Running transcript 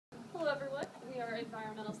everyone. We are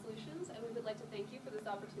Environmental Solutions, and we would like to thank you for this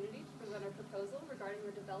opportunity to present our proposal regarding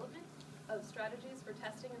the development of strategies for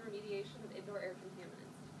testing and remediation of indoor air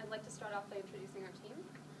contaminants. I'd like to start off by introducing our team.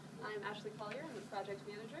 I'm Ashley Collier, I'm the project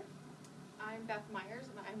manager. I'm Beth Myers,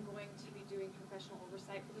 and I'm going to be doing professional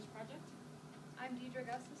oversight for this project. I'm Deidre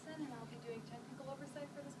Gustafson, and I'll be doing technical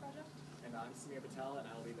oversight for this project. And I'm Samir Patel, and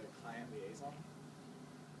I'll be the client liaison.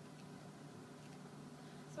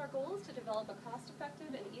 So our goal is to develop a cost-effective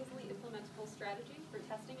and easily implementable strategy for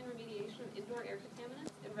testing and remediation of indoor air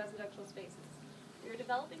contaminants in residential spaces. We are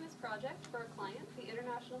developing this project for our client, the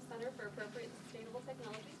International Center for Appropriate and Sustainable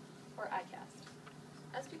Technology, or ICAST.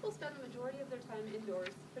 As people spend the majority of their time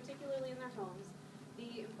indoors, particularly in their homes,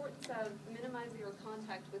 the importance of minimizing or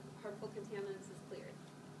contact with harmful contaminants is clear.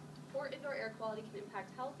 Poor indoor air quality can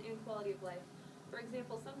impact health and quality of life. For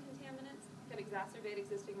example, some contaminants can exacerbate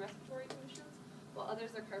existing respiratory conditions, while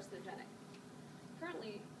others are carcinogenic.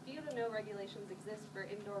 Currently, few to no regulations exist for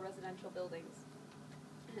indoor residential buildings.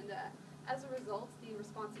 And as a result, the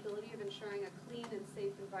responsibility of ensuring a clean and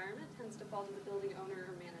safe environment tends to fall to the building owner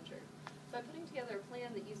or manager. By putting together a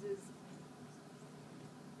plan that utilizes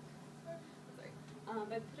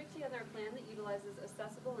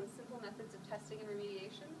accessible and simple methods of testing and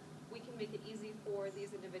remediation, we can make it easy for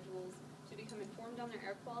these individuals to become informed on their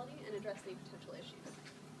air quality and address any potential issues.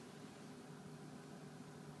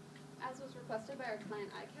 As was requested by our client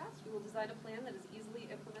iCAST, we will design a plan that is easily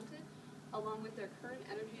implemented along with their current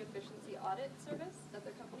energy efficiency audit service that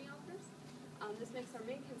their company offers. This makes our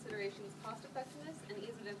main considerations cost effectiveness and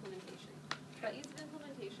ease of implementation. By ease of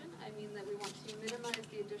implementation, I mean that we want to minimize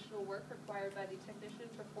the additional work required by the technician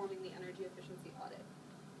performing the energy efficiency audit.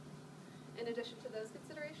 In addition to those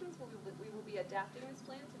considerations, we will be adapting this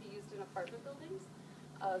plan to be used in apartment buildings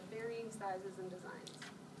of varying sizes and designs.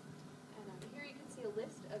 And here you can see a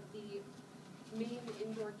list of the main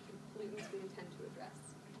indoor pollutants we intend to address.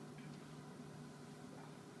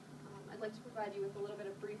 I'd like to provide you with a little bit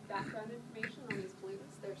of brief background information on these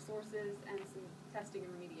pollutants, their sources, and some testing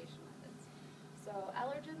and remediation methods. So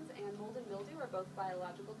allergens and mold and mildew are both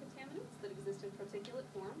biological contaminants that exist in particulate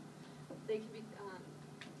form. They can be,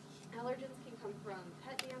 allergens can come from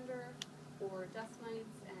pet dander or dust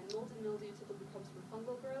mites, and mold and mildew typically comes from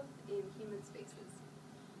fungal growth in humid spaces.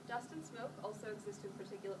 Dust and smoke also exist in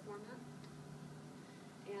particulate format.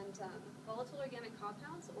 And volatile organic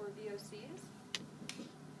compounds, or VOCs,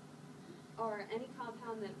 are any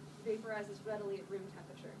compound that vaporizes readily at room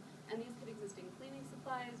temperature. And these could exist in cleaning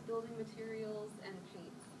supplies, building materials, and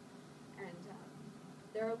paints. And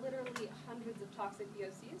there are literally hundreds of toxic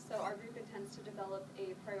VOCs, so our group intends to develop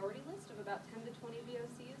a priority list of about 10 to 20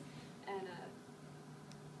 VOCs, and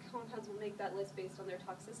compounds will make that list based on their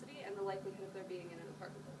toxicity and the likelihood of their being in an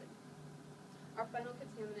apartment building. Our final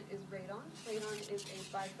contaminant is radon. Radon is a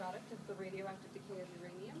byproduct of the radioactive decay of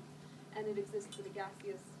uranium, and it exists in a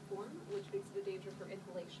gaseous form, which makes it a danger for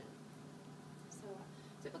inhalation. So,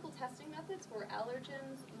 typical testing methods for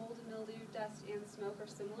allergens, mold and mildew, dust, and smoke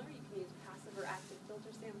are similar. You can use passive or active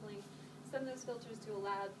filter sampling, send those filters to a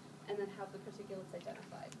lab, and then have the particulates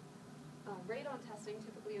identified. Radon testing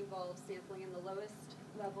typically involves sampling in the lowest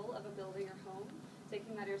level of a building or home,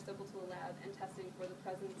 taking that air sample to a lab, and testing for the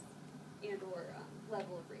presence and or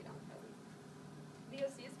level of radon present.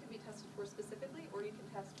 VOCs can be tested for specifically, or you can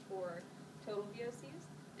test for total VOCs.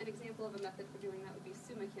 An example of a method for doing that would be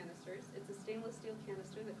SUMA canisters. It's a stainless steel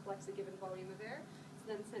canister that collects a given volume of air. It's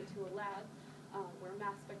then sent to a lab where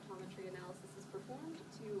mass spectrometry analysis is performed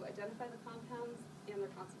to identify the compounds and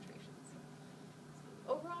their concentrations.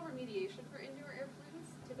 Overall remediation for indoor air pollutants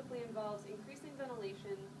typically involves increasing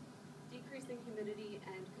ventilation, decreasing humidity,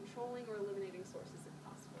 and controlling or eliminating sources if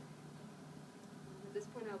possible. At this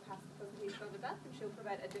point, I'll pass the presentation on to Beth, and she'll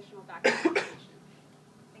provide additional background information.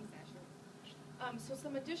 Thanks, Ashley. So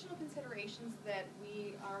some additional considerations that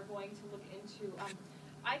we are going to look into.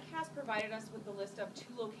 iCAST provided us with a list of 2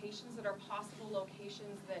 locations that are possible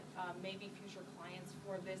locations that may be future clients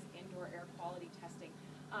for this indoor air quality testing.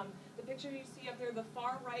 The picture you see up there, the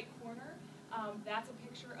far right corner, that's a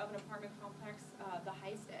picture of an apartment complex, the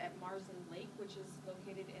Heist at Marsden Lake, which is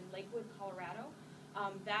located in Lakewood, Colorado.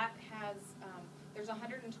 That has, there's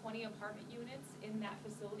 120 apartment units in that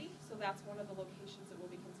facility, so that's one of the locations that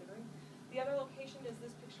we'll be considering. The other location is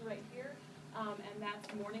this picture right here, and that's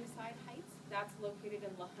Morningside Heights. That's located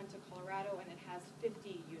in La Junta, Colorado, and it has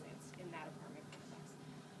 50 units in that apartment complex.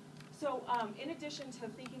 So in addition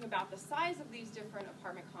to thinking about the size of these different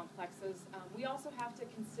apartment complexes, we also have to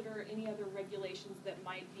consider any other regulations that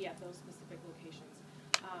might be at those specific locations.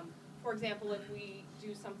 For example, if we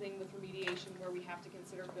do something with remediation where we have to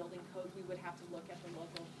consider building codes, we would have to look at the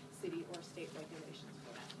local city or state regulations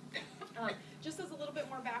for that. Just as a little bit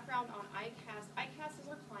more background on iCAST, iCAST is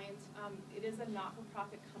our client. It is a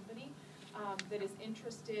not-for-profit company that is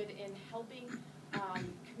interested in helping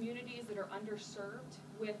communities that are underserved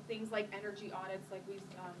with things like energy audits, like the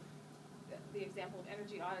example of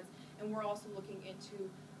energy audits, and we're also looking into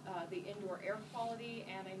the indoor air quality,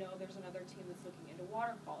 and I know there's another team that's looking into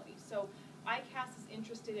water quality. So iCAST is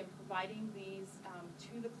interested in providing these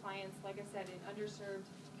to the clients, like I said, in underserved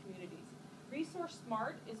communities. Resource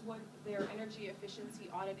Smart is what their energy efficiency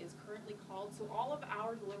audit is currently called. So all of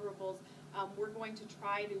our deliverables, we're going to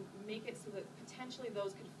try to make it so that potentially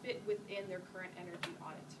those could fit within their current energy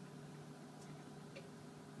audit.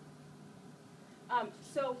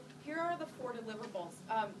 So here are the 4 deliverables.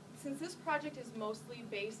 Since this project is mostly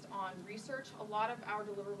based on research, a lot of our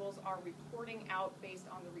deliverables are reporting out based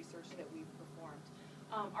on the research that we've performed.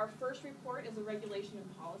 Our first report is a regulation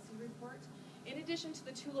and policy report. In addition to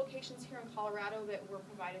the 2 locations here in Colorado that were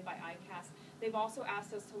provided by iCAST, they've also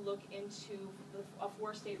asked us to look into a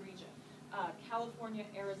 4-state region, California,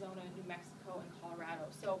 Arizona, New Mexico, and Colorado.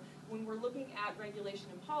 So when we're looking at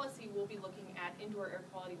regulation and policy, we'll be looking at indoor air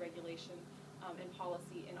quality regulation and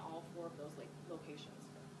policy in all 4 of those locations.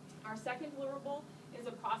 Our second deliverable is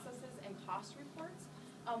a processes and cost reports.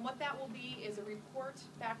 What that will be is a report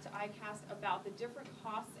back to iCAST about the different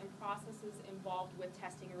costs and processes involved with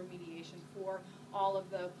testing and remediation for all of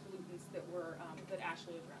the pollutants that were that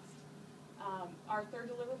Ashley addressed. Our third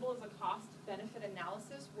deliverable is a cost-benefit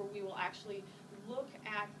analysis, where we will actually look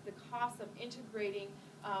at the cost of integrating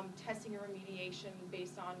testing and remediation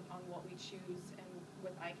based on what we choose and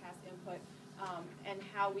with iCAST input, and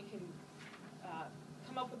how we can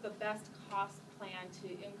come up with the best cost plan to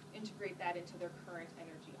integrate that into their current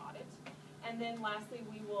energy audit. And then lastly,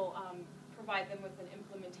 we will provide them with an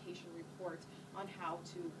implementation report on how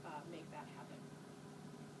to make that happen.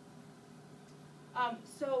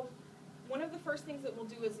 So one of the first things that we'll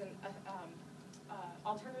do is an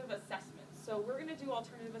alternative assessment. So we're going to do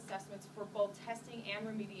alternative assessments for both testing and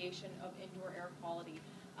remediation of indoor air quality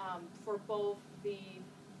for both the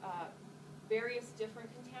various different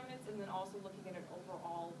contaminants, and then also looking at an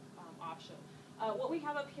overall option. What we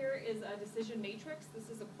have up here is a decision matrix. This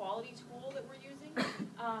is a quality tool that we're using.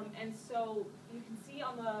 And so you can see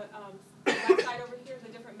on the left side over here the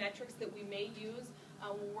different metrics that we may use.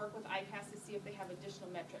 We'll work with iCAST to see if they have additional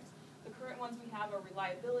metrics. The current ones we have are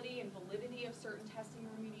reliability and validity of certain testing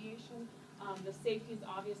and remediation. The safety is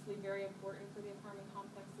obviously very important for the apartment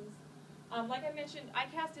complexes. Like I mentioned,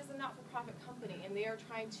 iCAST is a not-for-profit company, and they are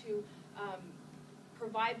trying to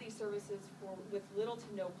provide these services with little to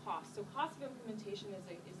no cost. So cost of implementation is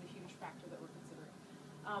a huge factor that we're considering.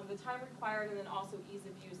 The time required, and then also ease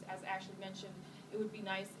of use. As Ashley mentioned, it would be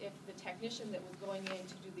nice if the technician that was going in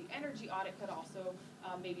to do the energy audit could also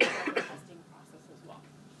maybe start the testing process as well.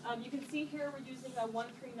 You can see here we're using a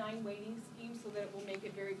 139 weighting scheme so that it will make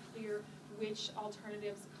it very clear which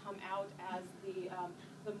alternatives come out as the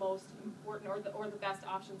most important or the best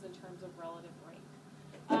options in terms of relative rank.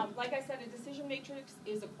 Like I said, a decision matrix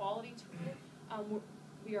is a quality tool.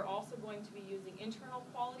 We are also going to be using internal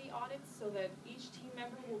quality audits so that each team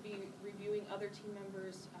member will be reviewing other team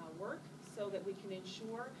members' work so that we can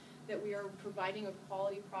ensure that we are providing a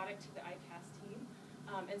quality product to the iCAST team.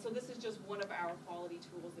 And so this is just one of our quality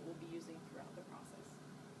tools that we'll be using throughout the process.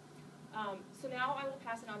 So now I will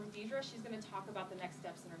pass it on to Deidre. She's going to talk about the next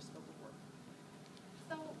steps in our scope of work.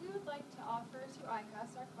 So what we would like to offer to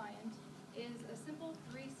iCAST, our client, is a simple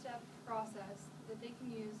 3-step process that they can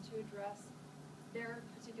use to address their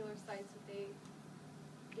particular sites that they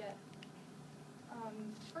get.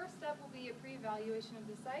 First step will be a pre-evaluation of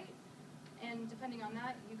the site, and depending on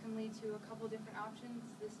that, you can lead to a couple different options.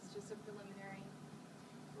 This is just a preliminary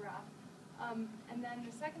rough. And then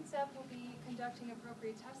the second step will be conducting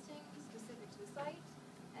appropriate testing specific to the site,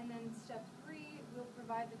 and then step 3 will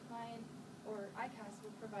provide the client, or iCAST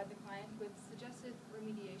will provide the client with suggested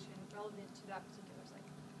remediation relevant to that particular site.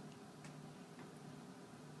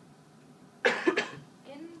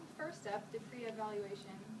 In the first step, the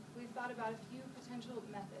pre-evaluation, we've thought about a few potential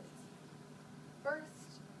methods.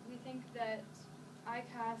 First, we think that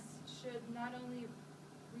iCAST should not only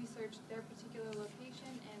research their particular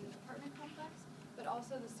location and apartment complex, but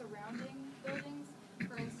also the surrounding buildings.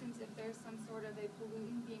 For instance, if there's some sort of a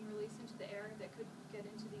pollutant being released into the air that could get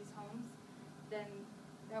into these homes, then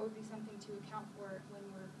that would be something to account for when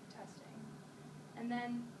we're testing. And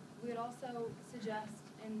then we would also suggest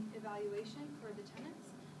an evaluation for the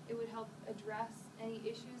tenants. It would help address any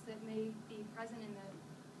issues that may be present in the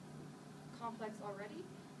complex already,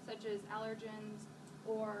 such as allergens,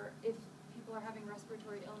 or if people are having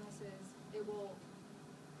respiratory illnesses, it will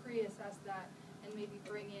pre-assess that and maybe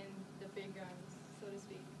bring in the big guns, so to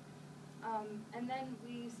speak. And then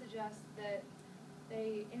we suggest that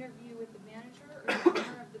they interview with the manager or the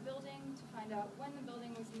owner of the building to find out when the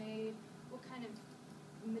building was made, what kind of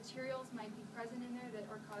materials might be present in there that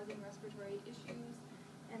are causing respiratory issues,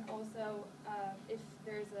 and also if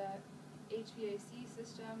there's a HVAC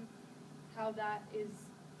system, how that is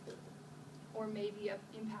or may be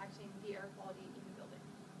impacting the air quality in the building.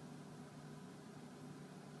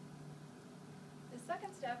 The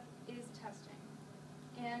second step is testing.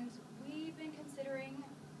 And we've been considering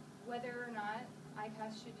whether or not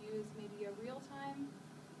iCAST should use maybe a real-time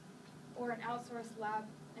or an outsourced lab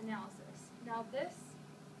analysis. Now this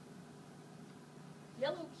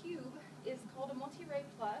yellow cube is called a multi-ray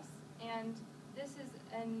plus, and this is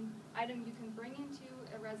an item you can bring into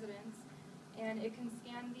a residence, and it can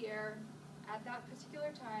scan the air at that particular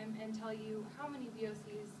time and tell you how many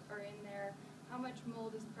VOCs are in there, how much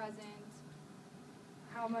mold is present,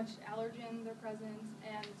 how much allergens are present,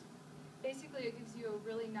 and basically it gives you a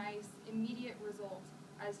really nice immediate result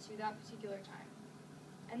as to that particular time.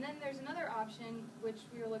 And then there's another option which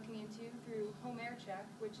we are looking into through Home Air Check,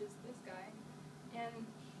 which is this guy. And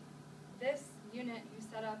this unit you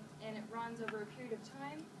set up and it runs over a period of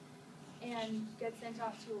time and gets sent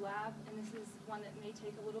off to a lab, and this is one that may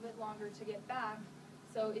take a little bit longer to get back.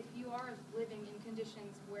 So if you are living in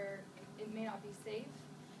conditions where it may not be safe,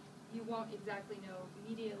 you won't exactly know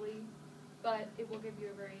immediately, but it will give you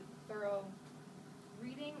a very thorough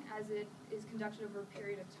reading as it is conducted over a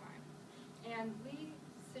period of time. And we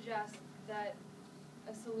suggest that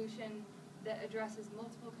a solution that addresses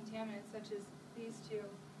multiple contaminants, such as these two,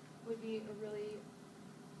 would be a really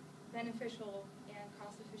beneficial and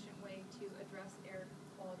cost-efficient way to address air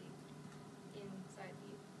quality inside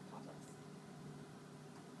the complex.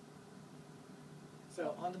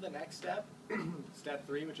 So on to the next step, step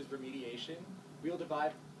 3, which is remediation. We'll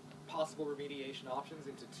divide possible remediation options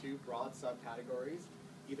into 2 broad subcategories,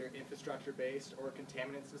 either infrastructure-based or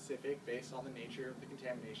contaminant-specific based on the nature of the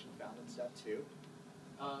contamination found in step 2.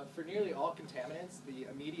 For nearly all contaminants, the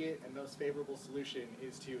immediate and most favorable solution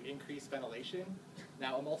is to increase ventilation.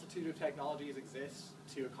 Now, a multitude of technologies exist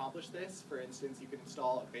to accomplish this. For instance, you can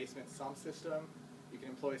install a basement sump system, you can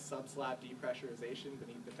employ sub-slab depressurization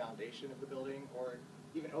beneath the foundation of the building, or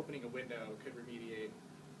even opening a window could remediate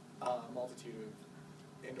a multitude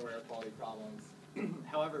of indoor air quality problems.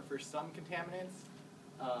 However, for some contaminants,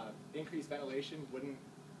 increased ventilation wouldn't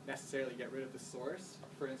necessarily get rid of the source.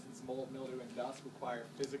 For instance, mold, mildew, and dust require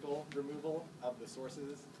physical removal of the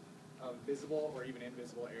sources of visible or even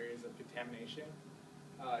invisible areas of contamination.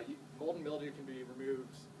 Mold and mildew can be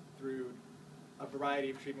removed through a variety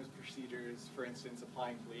of treatment procedures, for instance,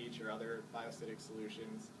 applying bleach or other bioacidic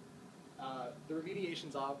solutions. The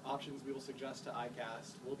remediation options we will suggest to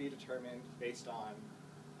iCAST will be determined based on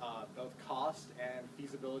both cost and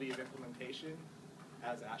feasibility of implementation,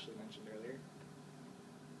 as Ashley mentioned earlier.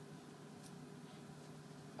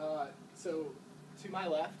 So to my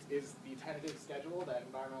left is the tentative schedule that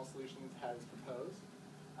Environmental Solutions has proposed.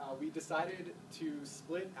 We decided to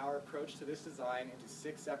split our approach to this design into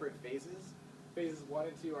 6 separate phases. Phases 1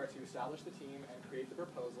 and 2 are to establish the team and create the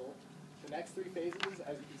proposal. The next 3 phases,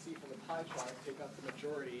 as you can see from the pie chart, take up the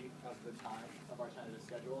majority of the time of our tentative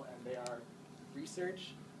schedule, and they are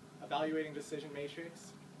research, evaluating decision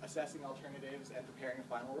matrix, assessing alternatives, and preparing a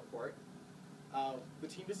final report. The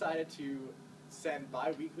team decided to send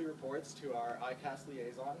bi-weekly reports to our iCAST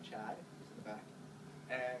liaison, Chad, who's in the back,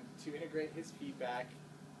 and to integrate his feedback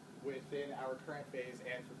within our current phase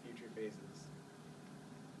and for future phases.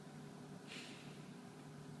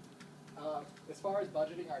 As far as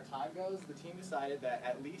budgeting our time goes, the team decided that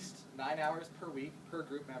at least 9 hours per week per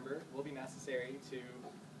group member will be necessary to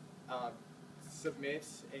submit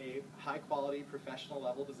a high-quality,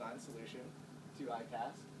 professional-level design solution to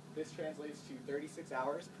iCAST. This translates to 36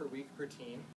 hours per week per team,